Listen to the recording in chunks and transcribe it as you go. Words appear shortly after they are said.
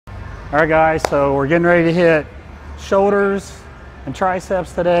All right guys, so we're getting ready to hit shoulders and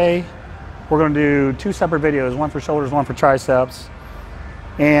triceps today. We're going to do two separate videos, one for shoulders, one for triceps.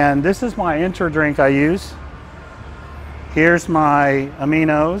 And this is my intro drink I use. Here's my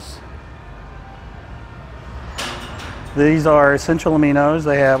aminos. These are essential aminos.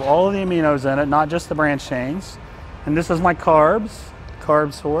 They have all of the aminos in it, not just the branch chains. And this is my carb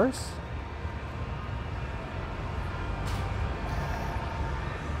source.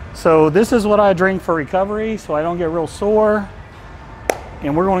 So this is what I drink for recovery so I don't get real sore.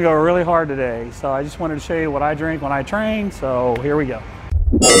 And we're going to go really hard today. So I just wanted to show you what I drink when I train. So here we go.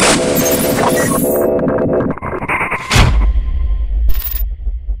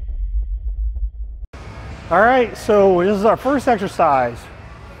 All right, so this is our first exercise.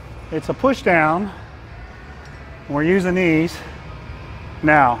 It's a push down. We're using these.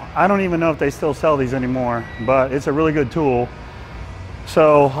 Now, I don't even know if they still sell these anymore, but it's a really good tool.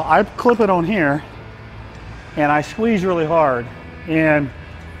 So I clip it on here and I squeeze really hard. And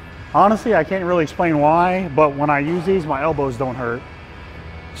honestly, I can't really explain why, but when I use these, my elbows don't hurt.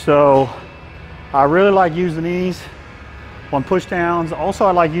 So I really like using these on push downs. Also,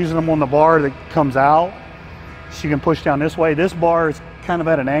 I like using them on the bar that comes out. So you can push down this way. This bar is kind of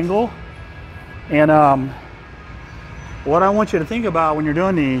at an angle. And what I want you to think about when you're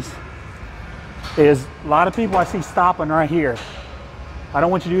doing these is a lot of people I see stopping right here. I don't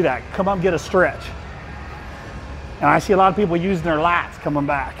want you to do that. Come up and get a stretch. And I see a lot of people using their lats coming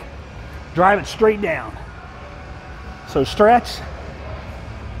back. Drive it straight down. So stretch.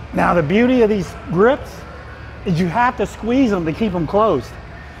 Now the beauty of these grips is you have to squeeze them to keep them closed.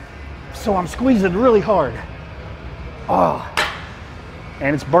 So I'm squeezing really hard. Oh,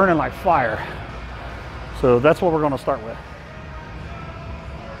 and it's burning like fire. So that's what we're going to start with.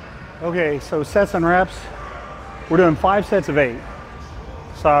 Okay, so sets and reps. We're doing 5 sets of 8.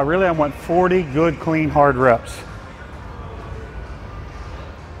 So really I want 40 good, clean, hard reps.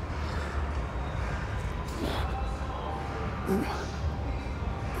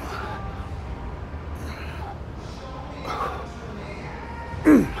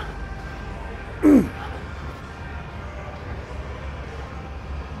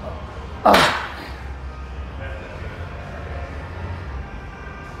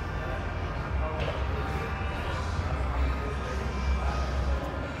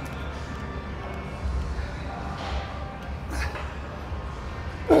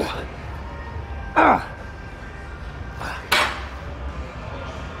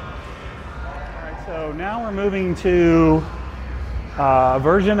 So now we're moving to a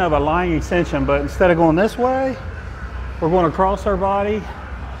version of a lying extension, but instead of going this way, we're going across our body.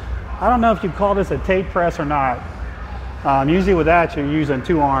 I don't know if you call this a tape press or not. Usually with that, you're using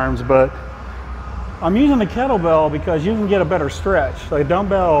 2 arms, but I'm using the kettlebell because you can get a better stretch. Like a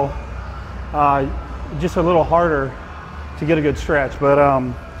dumbbell, just a little harder to get a good stretch. But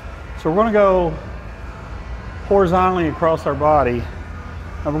so we're going to go horizontally across our body,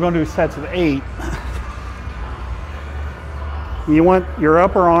 and we're going to do sets of 8. You want your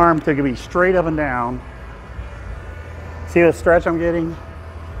upper arm to be straight up and down. See the stretch I'm getting?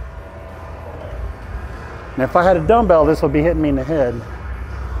 And if I had a dumbbell, this would be hitting me in the head.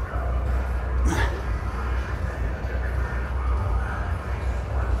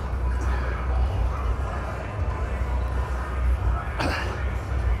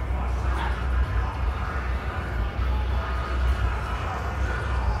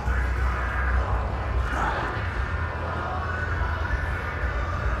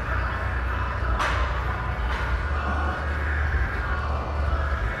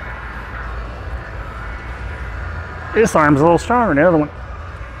 This arm's a little stronger than the other one.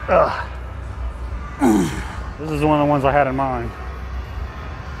 This is one of the ones I had in mind.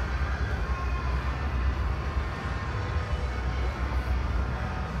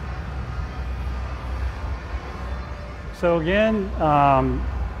 So again,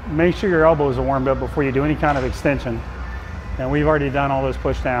 make sure your elbows are warmed up before you do any kind of extension. And we've already done all those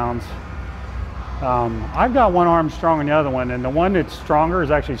push downs. I've got one arm stronger than the other one, and the one that's stronger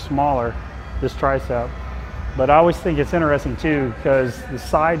is actually smaller, this tricep. But I always think it's interesting too, because the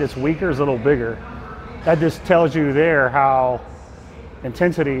side that's weaker is a little bigger. That just tells you there how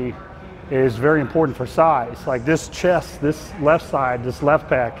intensity is very important for size. Like this chest, this left side, this left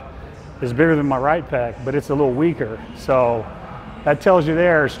pec is bigger than my right pec, but it's a little weaker. So that tells you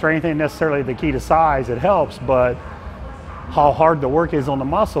there, strength ain't necessarily the key to size. It helps, but how hard the work is on the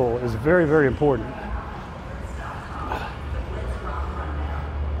muscle is very, very important.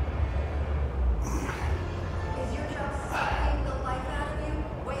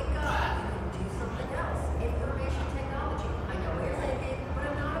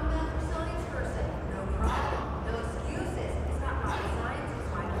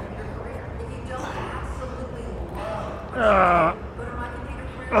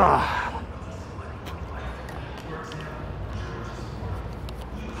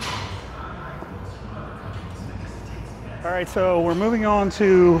 All right, so we're moving on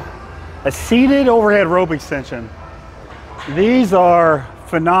to a seated overhead rope extension. These are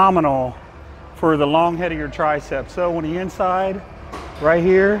phenomenal for the long head of your tricep. So when the inside, right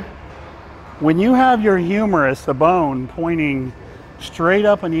here, when you have your humerus, the bone, pointing straight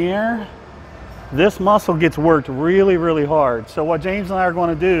up in the air, this muscle gets worked really, really hard. So what James and I are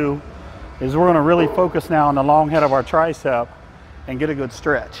going to do is we're going to really focus now on the long head of our tricep and get a good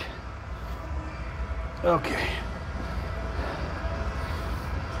stretch. Okay.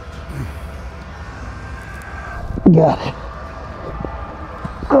 Got it.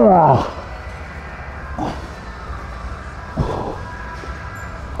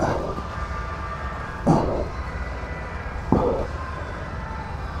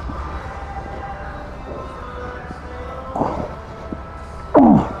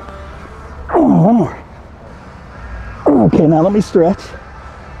 One more. Okay, now let me stretch.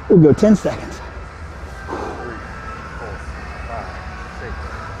 We'll go 10 seconds. 3, 4, 5, 6,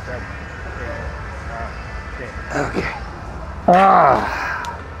 7, 8, 9, 10. Okay.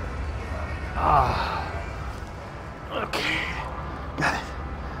 Okay. Got it.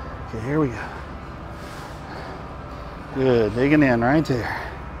 Okay, here we go. Good. Digging in right there.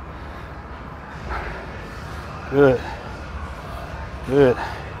 Good. Good.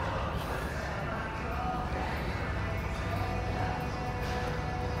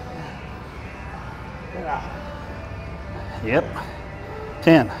 Yep.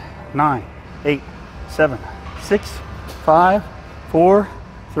 10, 9, 8, 7, 6, 5, 4,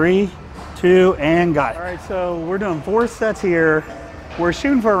 3, 2, and got it. All right, so we're doing 4 sets here. We're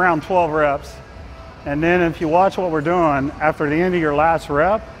shooting for around 12 reps. And then if you watch what we're doing, after the end of your last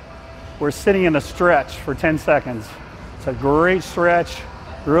rep, we're sitting in a stretch for 10 seconds. It's a great stretch.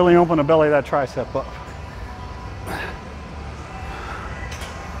 Really open the belly of that tricep up.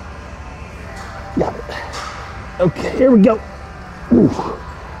 Got it. Okay, here we go. Ooh.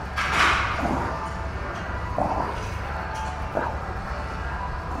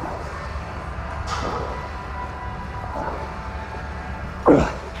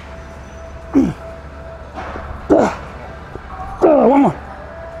 One more.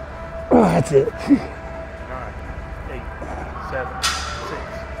 Oh, that's it. 9, 8, 7, 6,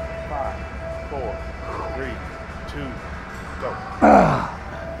 5, 4, 3, 2, go.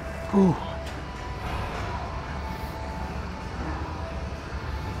 Ooh.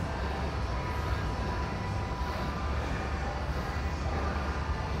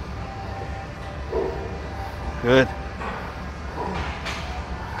 Good.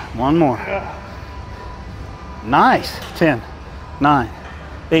 One more. Nice. 10, 9,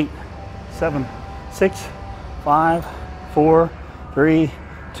 8, 7, 6, 5, 4, 3,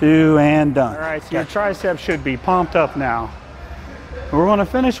 2, and done. All right, so your tricep should be pumped up now. We're going to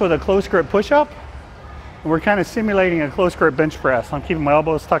finish with a close grip push-up. We're kind of simulating a close grip bench press. I'm keeping my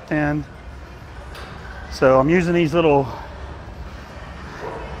elbows tucked in. So I'm using these little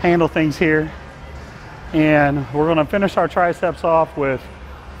handle things here. And we're going to finish our triceps off with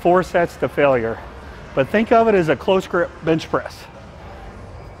 4 sets to failure. But think of it as a close grip bench press.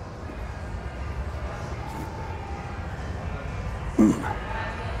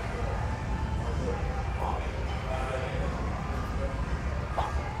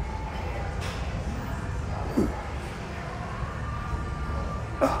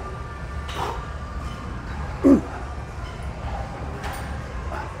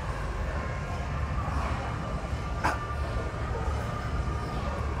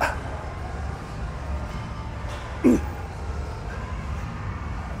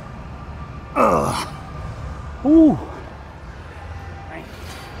 Ooh.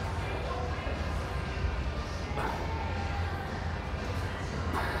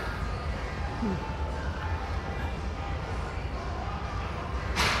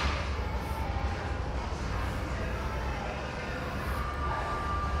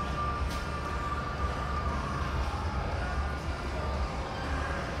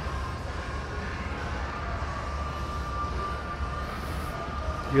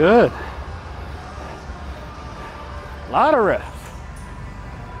 Good. A lot of reps.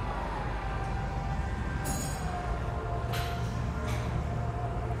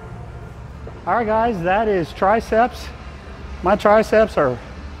 All right, guys, that is triceps. My triceps are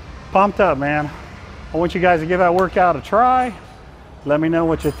pumped up, man. I want you guys to give that workout a try. Let me know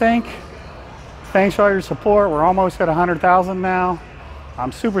what you think. Thanks for all your support. We're almost at 100,000 now.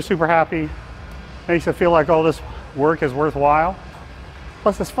 I'm super, super happy. Makes it feel like all this work is worthwhile.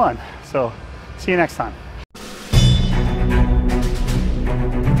 Plus, it's fun. So, see you next time.